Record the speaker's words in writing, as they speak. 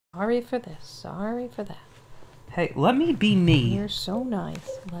Sorry for this. Sorry for that. Hey, let me be me. You're so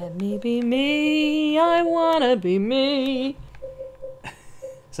nice. Let me be me. I wanna be me.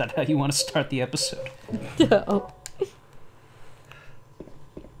 Is that how you want to start the episode? Oh.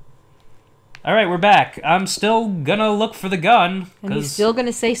 Alright, we're back. I'm still gonna look for the gun. And he's still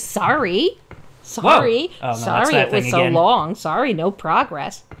gonna say sorry. Sorry. Whoa. Oh, no, sorry it was so long. Sorry, no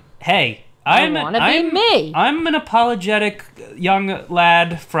progress. Hey, I wanna be me. I'm an apologetic young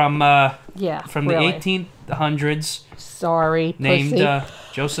lad from the really. 1800s. Sorry, named pussy.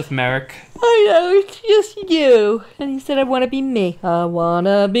 Joseph Merrick. I know, it's just you. And he said, I want to be me. I want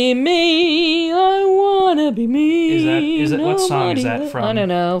to be me. I want to be me. Is that what song is that from? I don't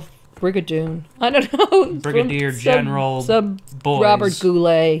know. Brigadoon. I don't know. Brigadier General Boys. Robert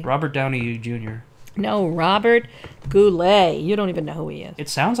Goulet. Robert Downey Jr. No, Robert Goulet. You don't even know who he is. It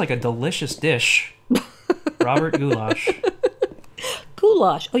sounds like a delicious dish. Robert Goulash.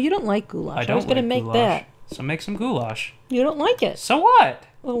 Goulash. Oh, you don't like goulash. I was going to make goulash. that. So make some goulash. You don't like it. So what?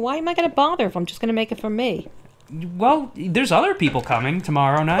 Well, why am I going to bother if I'm just going to make it for me? Well, there's other people coming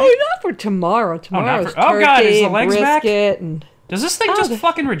tomorrow night. Oh, not for tomorrow. Tomorrow's turkey, God, is the legs back? And... Does this thing just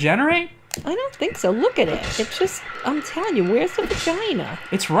fucking regenerate? I don't think so. Look at it. It's just, I'm telling you, where's the vagina?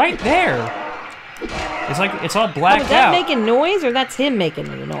 It's right there. It's like, it's all blacked out. Is that making noise, or that's him making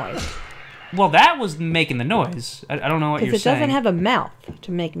the noise? Well, that was making the noise. I don't know what you're saying. Because it doesn't have a mouth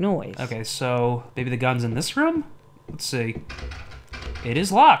to make noise. Okay, so maybe the gun's in this room? Let's see. It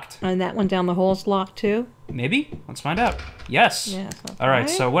is locked. And that one down the hall's locked too? Maybe. Let's find out. Yes. Yeah. All right,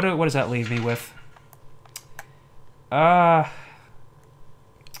 so what does that leave me with? All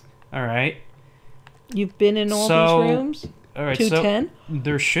right. You've been in all these rooms? All right, 210? so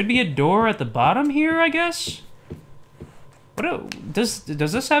there should be a door at the bottom here, I guess? Does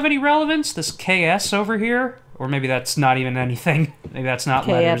this have any relevance? This KS over here? Or maybe that's not even anything. Maybe that's not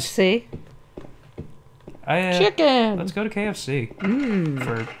letters. KFC? Chicken! Let's go to KFC.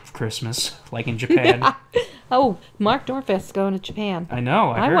 For Christmas, like in Japan. Oh, Mark Dorfest's going to Japan. I know,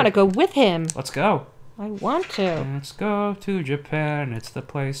 I want to go with him. Let's go. I want to. Let's go to Japan. It's the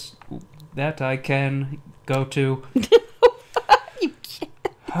place that I can go to. You can't.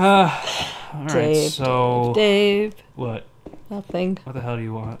 Alright, so... Dave. What? Nothing. What the hell do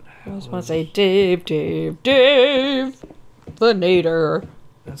you want? I just want to say, Dave, Dave, Dave, the Nader.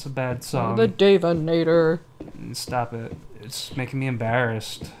 That's a bad song. The Dave-a-Nader. Stop it. It's making me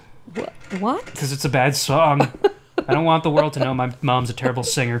embarrassed. What? Because it's a bad song. I don't want the world to know my mom's a terrible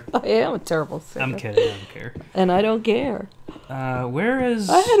singer. I am a terrible singer. I'm kidding, I don't care. And I don't care. Where is...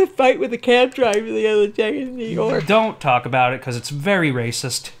 I had a fight with a cab driver the other day in New York. Don't talk about it, because it's very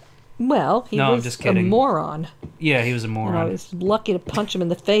racist. Well, he was I'm just kidding. a moron. Yeah, he was a moron. And I was lucky to punch him in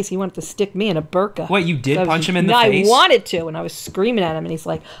the face. He wanted to stick me in a burqa. Wait, you did punch him in the face? I wanted to, and I was screaming at him, and he's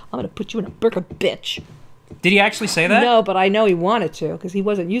like, I'm going to put you in a burqa, bitch. Did he actually say that? No, but I know he wanted to, because he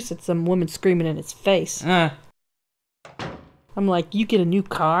wasn't used to some woman screaming in his face. I'm like, you get a new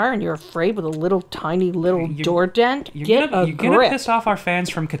car, and you're afraid with a little tiny little door dent? You're going to piss off our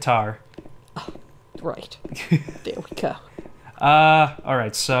fans from Qatar. Oh, right. There we go.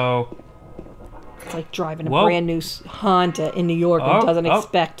 Alright, so... It's like driving a brand new Honda in New York and doesn't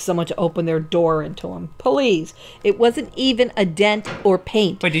expect someone to open their door into them. Please. It wasn't even a dent or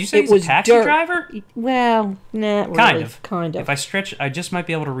paint. Wait, did you say he's a taxi driver? Well, nah, really. Kind of. If I stretch, I just might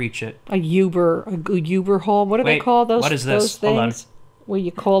be able to reach it. A Uber haul. What do they call those? What is this? Those things? Hold on. Where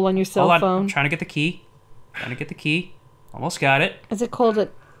you call on your cell phone? I'm trying to get the key. Almost got it. Is it called an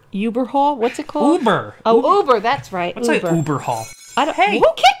Uber haul? What's it called? Uber. Oh, Uber. That's right. What's an Uber haul? Hey. Who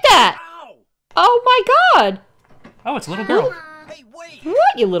kicked that? Oh my God! Oh, it's a little girl. Hey, wait!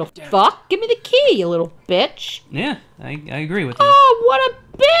 What, you little fuck? Give me the key, you little bitch. Yeah, I agree with you. Oh, what a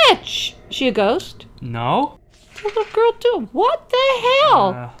bitch! Is she a ghost? No. What's a little girl do? What the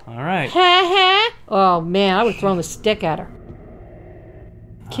hell? Alright. Ha ha! Oh man, I would have thrown the stick at her.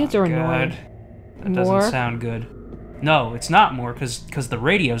 Kids are annoying. That doesn't sound good. No, it's not more, because the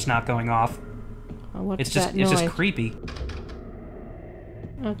radio's not going off. Oh, what's it's just creepy.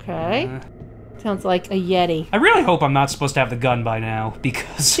 Okay. Sounds like a Yeti. I really hope I'm not supposed to have the gun by now,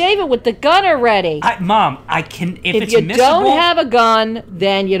 because... David, with the gun already! Mom, I can... If it's you don't have a gun,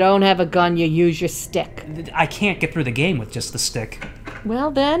 then you don't have a gun, you use your stick. I can't get through the game with just the stick.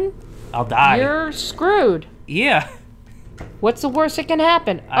 Well then... I'll die. You're screwed. Yeah. What's the worst that can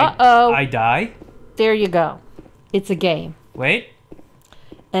happen? Uh-oh. I die? There you go. It's a game. Wait.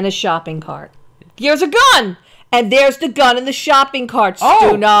 And a shopping cart. Here's a gun! And there's the gun in the shopping cart,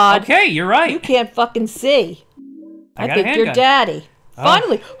 Oh, Stunod. okay, you're right. You can't fucking see. I think you're daddy.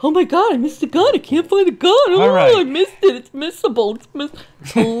 Finally! Oh my god, I missed the gun. I can't find the gun. Oh, right. I missed it. It's missable.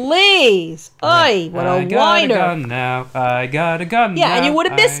 Please. Ay, what a whiner. I got a gun now. I got a gun now. Yeah, and you would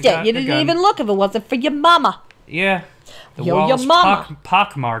have missed it. You didn't even look if it wasn't for your mama. Yeah. The Yo, wall your is mama.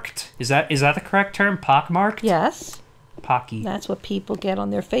 pockmarked. Is that the correct term? Pockmarked? Yes. Pocky. That's what people get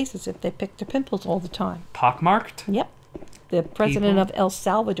on their faces if they pick their pimples all the time. Pockmarked? Yep. The president of El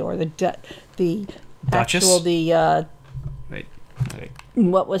Salvador, the Duchess? Wait.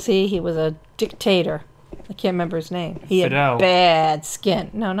 What was he? He was a dictator. I can't remember his name. He Fidel. had bad skin.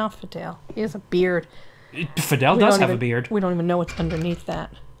 No, not Fidel. He has a beard. Fidel does have a beard. We don't even know what's underneath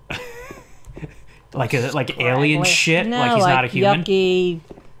that. Like alien shit? No, like he's not a human? Yucky.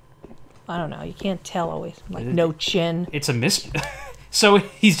 I don't know. You can't tell always. Like no chin. It's a mystery. So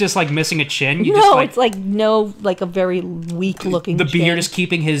he's just like missing a chin? It's like a very weak looking The chin. beard is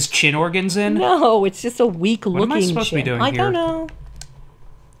keeping his chin organs in? No, it's just a weak looking chin. What am I supposed to be doing here? I don't know.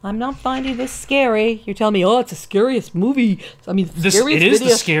 I'm not finding this scary. You're telling me, oh, it's the scariest movie. I mean, it is the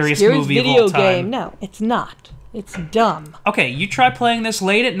scariest movie of all time. Game. No, it's not. It's dumb. Okay, you try playing this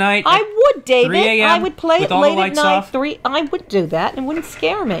late at night. I would, David. 3 a.m. I would play with it all the late at lights night. off? I would do that, and it wouldn't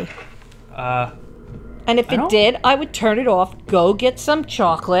scare me. And if I it don't- did, I would turn it off, go get some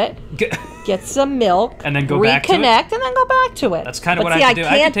chocolate, get some milk, And then go back to it? reconnect, and then go back to it. That's kinda But what I see, have to do. I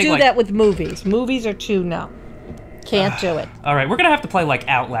can can't take, do like- that with movies. Movies are too no. Can't do it. All right, we're gonna have to play like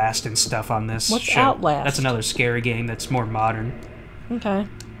Outlast and stuff on this What's show. Outlast? That's another scary game that's more modern. Okay.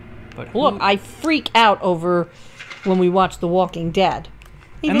 But Look, I freak out over when we watch The Walking Dead.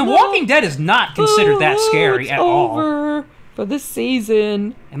 and The Walking Dead is not considered that scary it's at all. over for this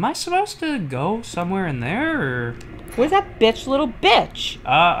season. Am I supposed to go somewhere in there, or Where's that little bitch?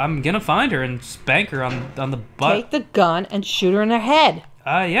 I'm gonna find her and spank her on the butt. Take the gun and shoot her in her head.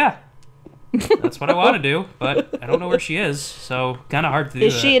 Yeah. That's what I want to do, but I don't know where she is, so kind of hard to do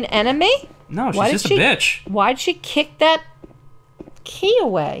Is that. she an enemy? No, she's Why did just a she- bitch. Why'd she kick that key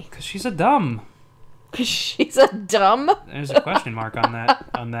away? Because she's a dumb. Because she's a dumb? There's a question mark on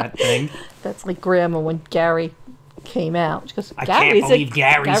that thing. That's like Grandma when Gary came out. She goes, I can't believe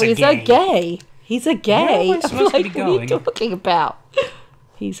Gary's a a gay. He's a gay. Where am I I'm supposed to like, be what are you going? talking about?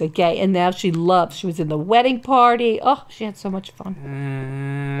 He's a gay. And now she was in the wedding party. Oh, she had so much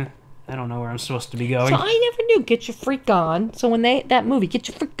fun. I don't know where I'm supposed to be going. So I never knew Get Your Freak On. So when that movie, Get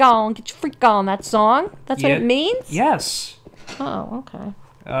Your Freak On, that song, that's what it means? Yes. Oh, okay.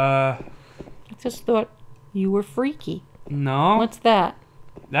 Uh, I just thought you were freaky. no. What's that?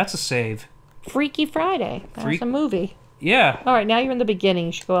 That's a save. Freaky Friday. That's a movie. Yeah. All right, now you're in the beginning.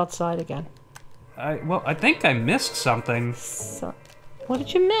 You should go outside again. I think I missed something. So, what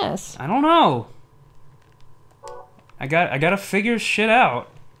did you miss? I don't know. I gotta figure shit out.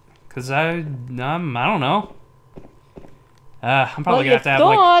 Cause I don't know. I'm probably gonna have to have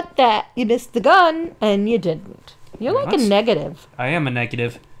like. You thought that you missed the gun, and you didn't. You're like a negative. I am a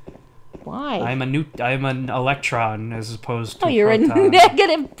negative. Why? I'm an electron as opposed to. Oh, you're proton. a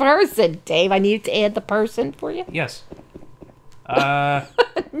negative person, Dave. I need to add the person for you. Yes.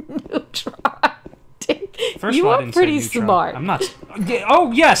 Neutron. First You of all, I are didn't pretty say neutron. smart. I'm not.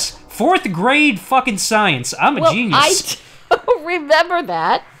 Oh yes, 4th grade fucking science. I'm a genius. I don't remember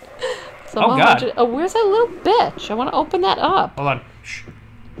that. So Oh, God. Oh, where's that little bitch? I want to open that up. Hold on. Shh.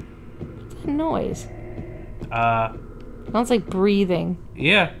 What's that noise? Sounds like breathing.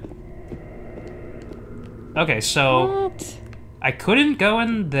 Yeah. Okay, so What? I couldn't go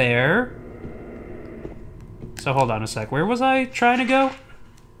in there. So hold on a sec. Where was I trying to go?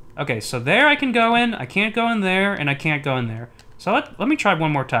 Okay, so there I can go in. I can't go in there, and I can't go in there. So let me try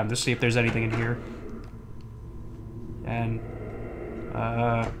one more time to see if there's anything in here. And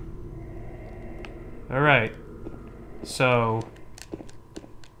all right. So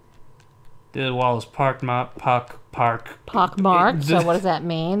the wall is pockmarked. Pockmarked. So what does that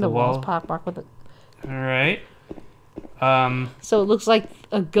mean? The wall's wall. pockmarked with it. All right. So it looks like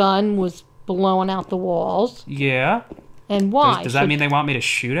a gun was blowing out the walls. Yeah. And why? Does that mean they want me to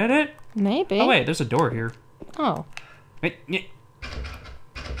shoot at it? Maybe. Oh wait, there's a door here. Oh. Wait.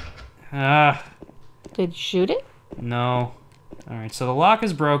 Did you shoot it? No. All right. So the lock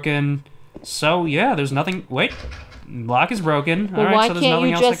is broken. So yeah, there's nothing. Wait. Lock is broken. All Well, right. why So there's can't nothing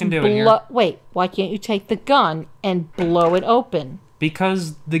you else I just can do in here. Wait, why can't you take the gun and blow it open?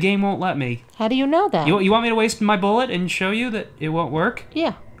 Because the game won't let me. How do you know that? You want me to waste my bullet and show you that it won't work?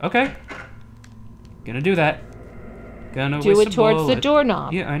 Yeah. Okay. Gonna do that. Gonna Do waste it a towards the bullet.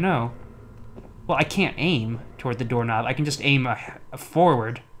 doorknob. Yeah, I know. Well, I can't aim toward the doorknob. I can just aim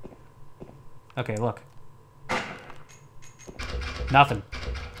forward. Okay, look. Nothing.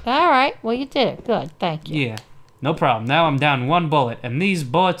 All right. Well, you did it. Good. Thank you. Yeah. No problem. Now I'm down 1 bullet, and these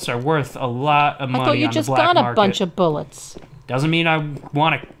bullets are worth a lot of money on the black market. I thought you just got a bunch of bullets. Doesn't mean I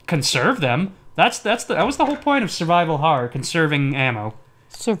want to conserve them. That was the whole point of survival horror, conserving ammo.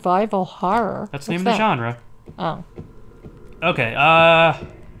 Survival horror? That's the name of the genre. Oh. Okay,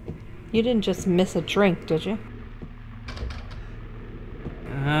 You didn't just miss a drink, did you?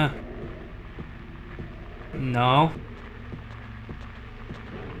 No.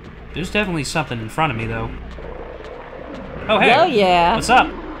 There's definitely something in front of me, though. Oh, hey. Oh, yeah. What's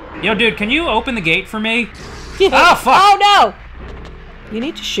up? Yo, dude, can you open the gate for me? Yeah. Oh, fuck! Oh, no! You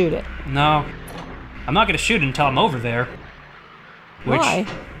need to shoot it. No. I'm not gonna shoot it until I'm over there. Why?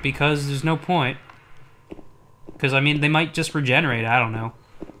 Because there's no point. Because, I mean, they might just regenerate, I don't know.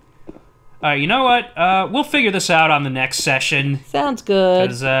 Alright, you know what? We'll figure this out on the next session. Sounds good.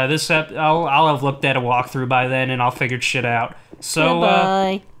 Because I'll have looked at a walkthrough by then and I'll figure shit out. So,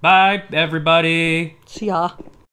 bye. Bye, everybody. See ya.